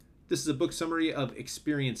This is a book summary of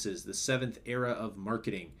Experiences, the Seventh Era of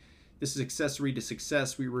Marketing. This is Accessory to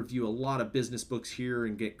Success. We review a lot of business books here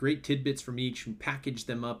and get great tidbits from each and package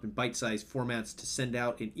them up in bite-sized formats to send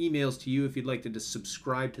out in emails to you if you'd like to just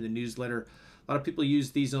subscribe to the newsletter. A lot of people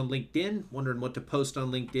use these on LinkedIn, wondering what to post on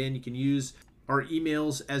LinkedIn. You can use our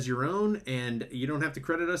emails as your own and you don't have to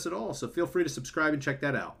credit us at all. So feel free to subscribe and check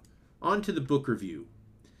that out. On to the book review.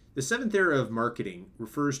 The seventh era of marketing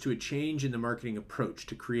refers to a change in the marketing approach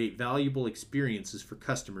to create valuable experiences for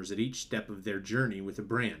customers at each step of their journey with a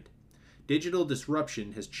brand. Digital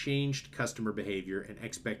disruption has changed customer behavior and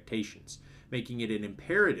expectations, making it an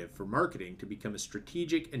imperative for marketing to become a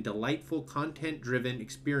strategic and delightful content-driven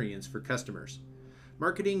experience for customers.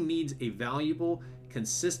 Marketing needs a valuable,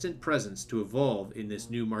 consistent presence to evolve in this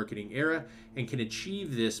new marketing era and can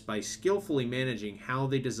achieve this by skillfully managing how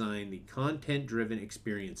they design the content-driven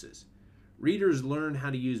experiences. Readers learn how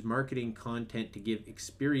to use marketing content to give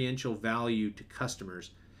experiential value to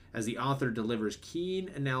customers as the author delivers keen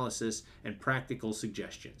analysis and practical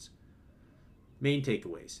suggestions. Main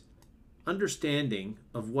takeaways. Understanding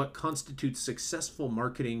of what constitutes successful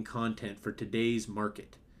marketing content for today's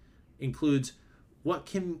market includes what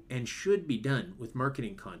can and should be done with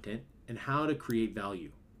marketing content and how to create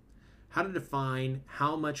value. How to define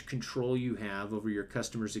how much control you have over your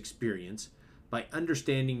customer's experience by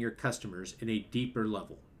understanding your customers at a deeper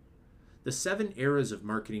level. The 7 eras of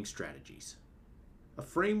marketing strategies. A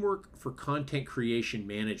framework for content creation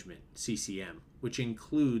management, CCM, which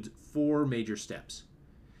includes 4 major steps.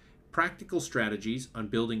 Practical strategies on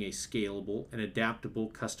building a scalable and adaptable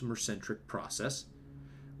customer-centric process.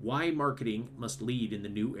 Why marketing must lead in the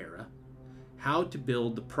new era, how to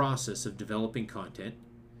build the process of developing content,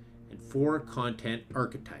 and 4 content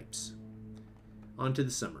archetypes. On to the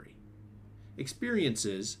summary.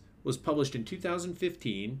 Experiences was published in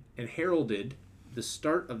 2015 and heralded the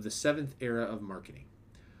start of the 7th era of marketing.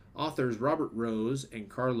 Authors Robert Rose and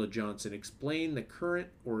Carla Johnson explain the current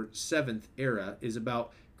or 7th era is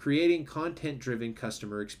about creating content-driven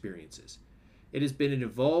customer experiences. It has been an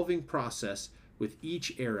evolving process with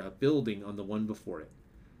each era building on the one before it.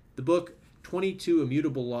 The book 22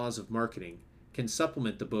 Immutable Laws of Marketing can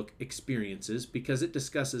supplement the book Experiences because it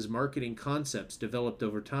discusses marketing concepts developed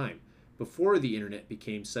over time before the internet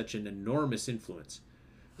became such an enormous influence.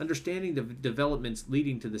 Understanding the developments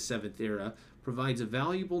leading to the 7th era provides a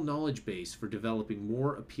valuable knowledge base for developing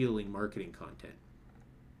more appealing marketing content.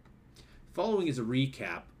 Following is a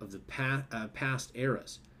recap of the past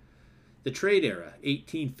eras. The trade era,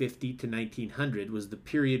 1850 to 1900, was the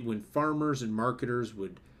period when farmers and marketers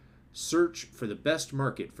would search for the best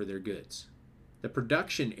market for their goods. The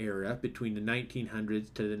production era, between the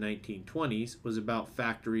 1900s to the 1920s, was about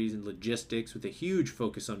factories and logistics with a huge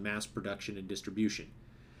focus on mass production and distribution.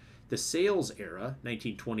 The sales era,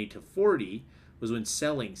 1920 to 40, was when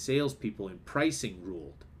selling, salespeople, and pricing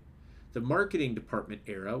ruled. The marketing department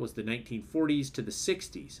era was the 1940s to the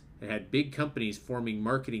 60s. It had big companies forming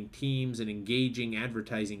marketing teams and engaging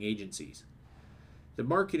advertising agencies. The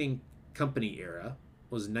marketing company era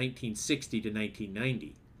was 1960 to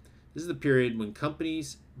 1990. This is the period when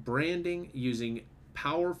companies branding using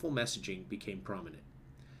powerful messaging became prominent.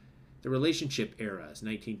 The relationship era,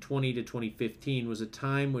 1920 to 2015, was a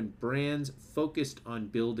time when brands focused on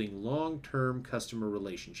building long-term customer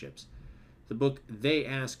relationships. The book They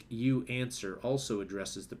Ask, You Answer also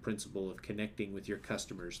addresses the principle of connecting with your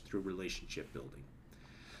customers through relationship building.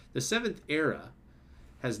 The 7th era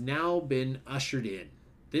has now been ushered in.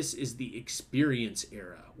 This is the experience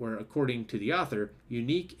era, where, according to the author,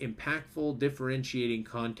 unique, impactful, differentiating,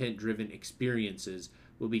 content-driven experiences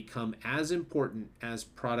will become as important as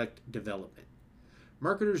product development.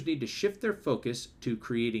 Marketers need to shift their focus to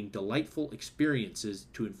creating delightful experiences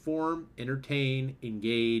to inform, entertain,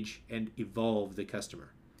 engage, and evolve the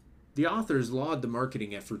customer. The authors laud the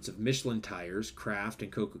marketing efforts of Michelin Tires, Kraft,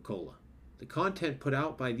 and Coca-Cola. The content put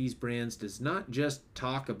out by these brands does not just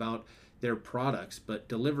talk about their products, but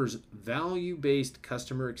delivers value-based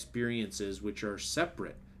customer experiences which are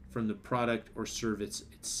separate from the product or service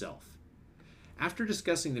itself. After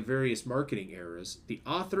discussing the various marketing eras, the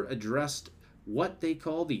author addressed what they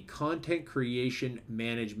call the Content Creation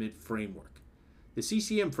Management Framework. The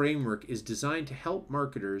CCM framework is designed to help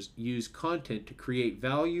marketers use content to create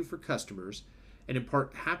value for customers and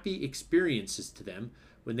impart happy experiences to them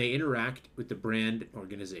when they interact with the brand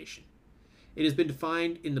organization. It has been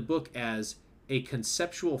defined in the book as a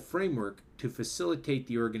conceptual framework to facilitate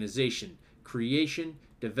the organization, creation,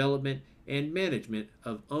 development, and management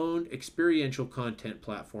of owned experiential content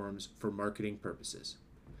platforms for marketing purposes.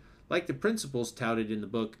 Like the principles touted in the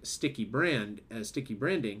book Sticky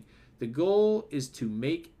Branding, The goal is to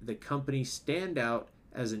make the company stand out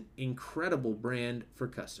as an incredible brand for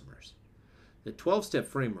customers. The 12-step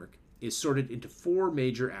framework is sorted into 4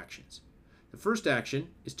 major actions. The first action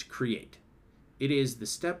is to create. It is the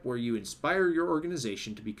step where you inspire your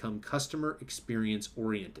organization to become customer experience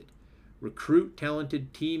oriented. Recruit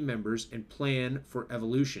talented team members and plan for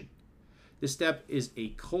evolution. This step is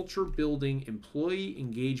a culture building employee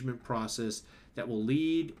engagement process that will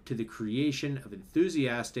lead to the creation of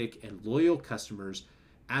enthusiastic and loyal customers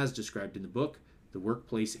as described in the book, The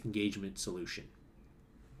Workplace Engagement Solution.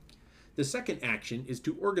 The second action is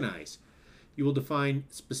to organize. You will define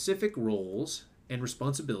specific roles and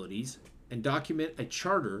responsibilities and document a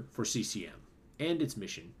charter for CCM and its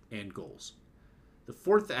mission and goals. The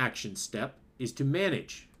fourth action step is to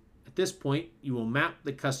manage. At this point, you will map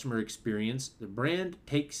the customer experience the brand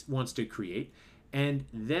wants to create and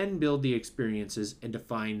then build the experiences and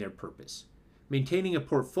define their purpose. Maintaining a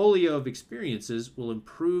portfolio of experiences will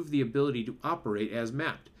improve the ability to operate as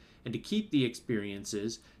mapped and to keep the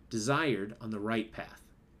experiences desired on the right path.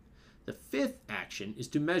 The fifth action is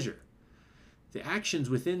to measure. The actions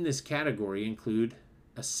within this category include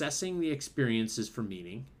assessing the experiences for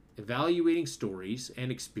meaning, evaluating stories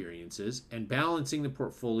and experiences, and balancing the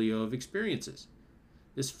portfolio of experiences.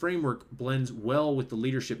 This framework blends well with the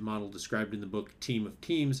leadership model described in the book Team of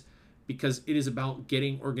Teams because it is about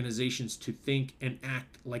getting organizations to think and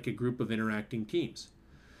act like a group of interacting teams.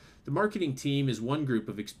 The marketing team is one group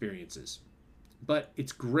of experiences, but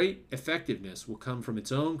its great effectiveness will come from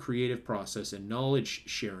its own creative process and knowledge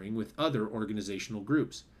sharing with other organizational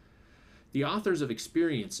groups. The authors of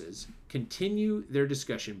Experiences continue their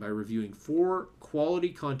discussion by reviewing 4 quality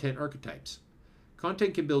content archetypes.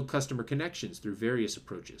 Content can build customer connections through various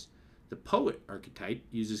approaches. The poet archetype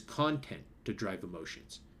uses content to drive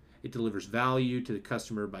emotions. It delivers value to the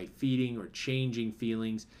customer by feeding or changing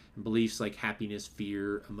feelings and beliefs like happiness,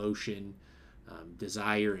 fear, emotion,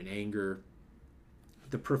 desire, and anger.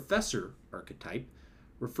 The professor archetype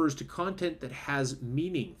refers to content that has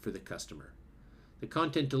meaning for the customer. The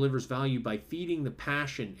content delivers value by feeding the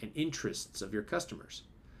passion and interests of your customers.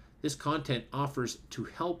 This content offers to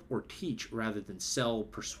help or teach rather than sell,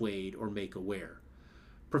 persuade, or make aware.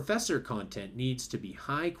 Professor content needs to be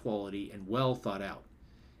high quality and well thought out.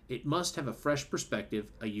 It must have a fresh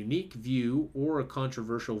perspective, a unique view, or a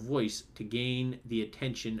controversial voice to gain the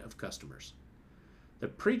attention of customers. The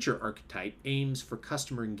preacher archetype aims for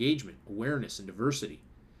customer engagement, awareness, and diversity.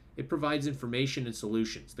 It provides information and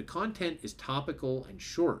solutions. The content is topical and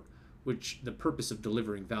short, which the purpose of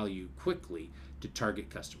delivering value quickly to target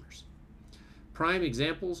customers. Prime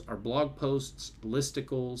examples are blog posts,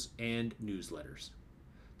 listicles, and newsletters.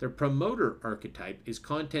 The promoter archetype is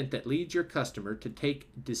content that leads your customer to take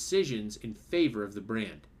decisions in favor of the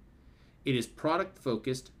brand. It is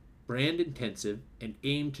product-focused, brand-intensive, and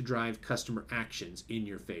aimed to drive customer actions in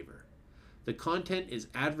your favor. The content is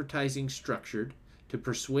advertising structured to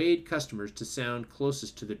persuade customers to sound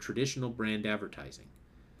closest to the traditional brand advertising.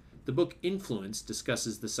 The book Influence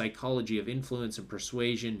discusses the psychology of influence and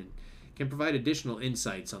persuasion and can provide additional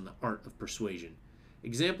insights on the art of persuasion.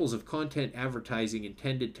 Examples of content advertising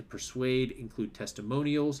intended to persuade include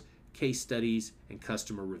testimonials, case studies, and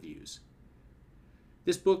customer reviews.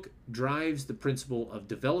 This book drives the principle of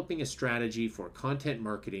developing a strategy for content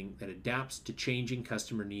marketing that adapts to changing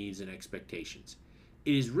customer needs and expectations.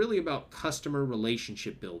 It is really about customer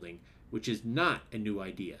relationship building, which is not a new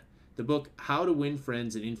idea. The book How to Win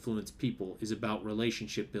Friends and Influence People is about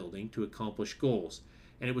relationship building to accomplish goals,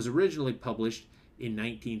 and it was originally published in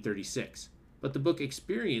 1936. But the book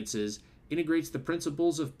Experiences integrates the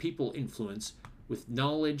principles of people influence with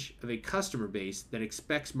knowledge of a customer base that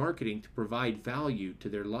expects marketing to provide value to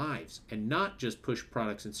their lives and not just push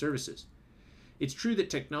products and services. It's true that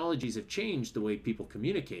technologies have changed the way people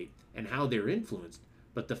communicate and how they're influenced,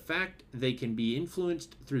 but the fact they can be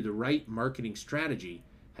influenced through the right marketing strategy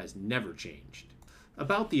has never changed.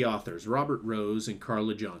 About the authors, Robert Rose and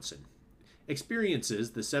Carla Johnson.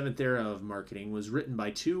 Experiences, the Seventh Era of Marketing, was written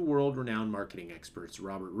by 2 world-renowned marketing experts,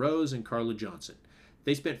 Robert Rose and Carla Johnson.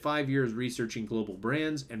 They spent 5 years researching global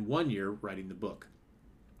brands and 1 year writing the book.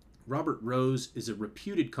 Robert Rose is a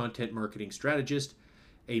reputed content marketing strategist,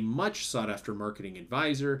 a much sought-after marketing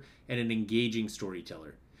advisor, and an engaging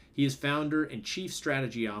storyteller. He is founder and chief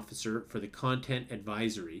strategy officer for the Content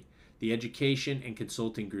Advisory, the education and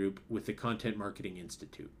consulting group with the Content Marketing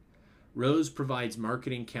Institute. Rose provides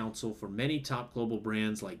marketing counsel for many top global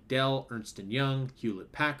brands like Dell, Ernst & Young,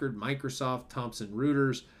 Hewlett-Packard, Microsoft, Thomson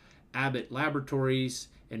Reuters, Abbott Laboratories,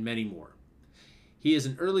 and many more. He is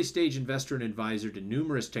an early-stage investor and advisor to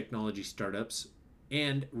numerous technology startups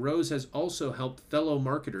And Rose has also helped fellow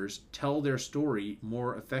marketers tell their story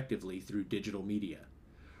more effectively through digital media.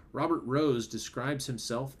 Robert Rose describes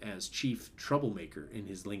himself as chief troublemaker in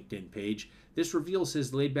his LinkedIn page. This reveals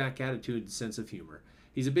his laid-back attitude and sense of humor.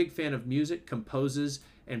 He's a big fan of music, composes,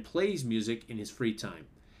 and plays music in his free time.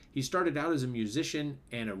 He started out as a musician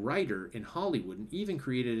and a writer in Hollywood and even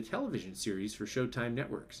created a television series for Showtime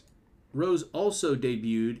Networks. Rose also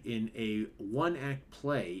debuted in a one-act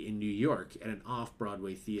play in New York at an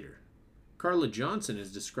off-Broadway theater. Carla Johnson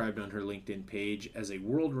is described on her LinkedIn page as a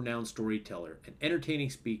world-renowned storyteller, an entertaining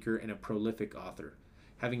speaker, and a prolific author.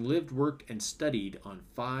 Having lived, worked, and studied on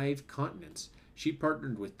 5 continents, she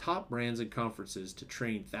partnered with top brands and conferences to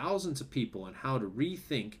train thousands of people on how to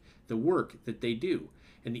rethink the work that they do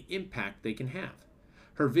and the impact they can have.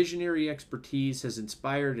 Her visionary expertise has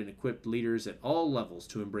inspired and equipped leaders at all levels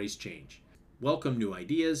to embrace change, welcome new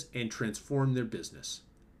ideas, and transform their business.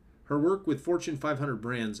 Her work with Fortune 500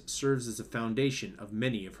 brands serves as a foundation of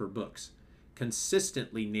many of her books.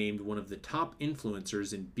 Consistently named one of the top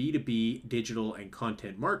influencers in B2B, digital, and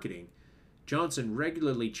content marketing, Johnson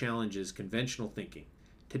regularly challenges conventional thinking.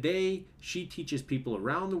 Today, she teaches people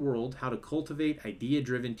around the world how to cultivate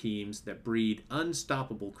idea-driven teams that breed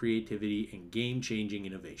unstoppable creativity and game-changing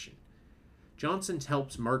innovation. Johnson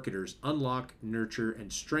helps marketers unlock, nurture,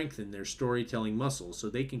 and strengthen their storytelling muscles so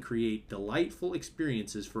they can create delightful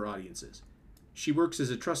experiences for audiences. She works as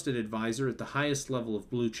a trusted advisor at the highest level of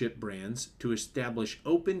blue-chip brands to establish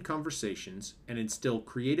open conversations and instill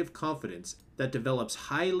creative confidence that develops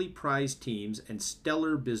highly prized teams and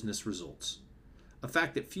stellar business results. A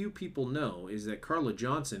fact that few people know is that Carla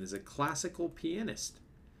Johnson is a classical pianist.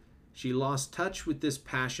 She lost touch with this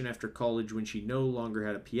passion after college when she no longer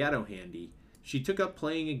had a piano handy. She took up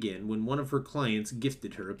playing again when one of her clients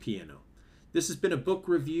gifted her a piano. This has been a book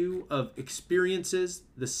review of Experiences,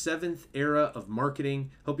 the 7th Era of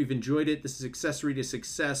Marketing. Hope you've enjoyed it. This is Accessory to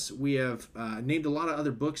Success. We have named a lot of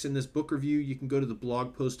other books in this book review. You can go to the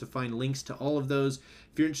blog post to find links to all of those.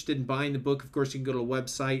 If you're interested in buying the book, of course, you can go to the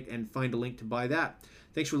website and find a link to buy that.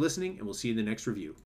 Thanks for listening, and we'll see you in the next review.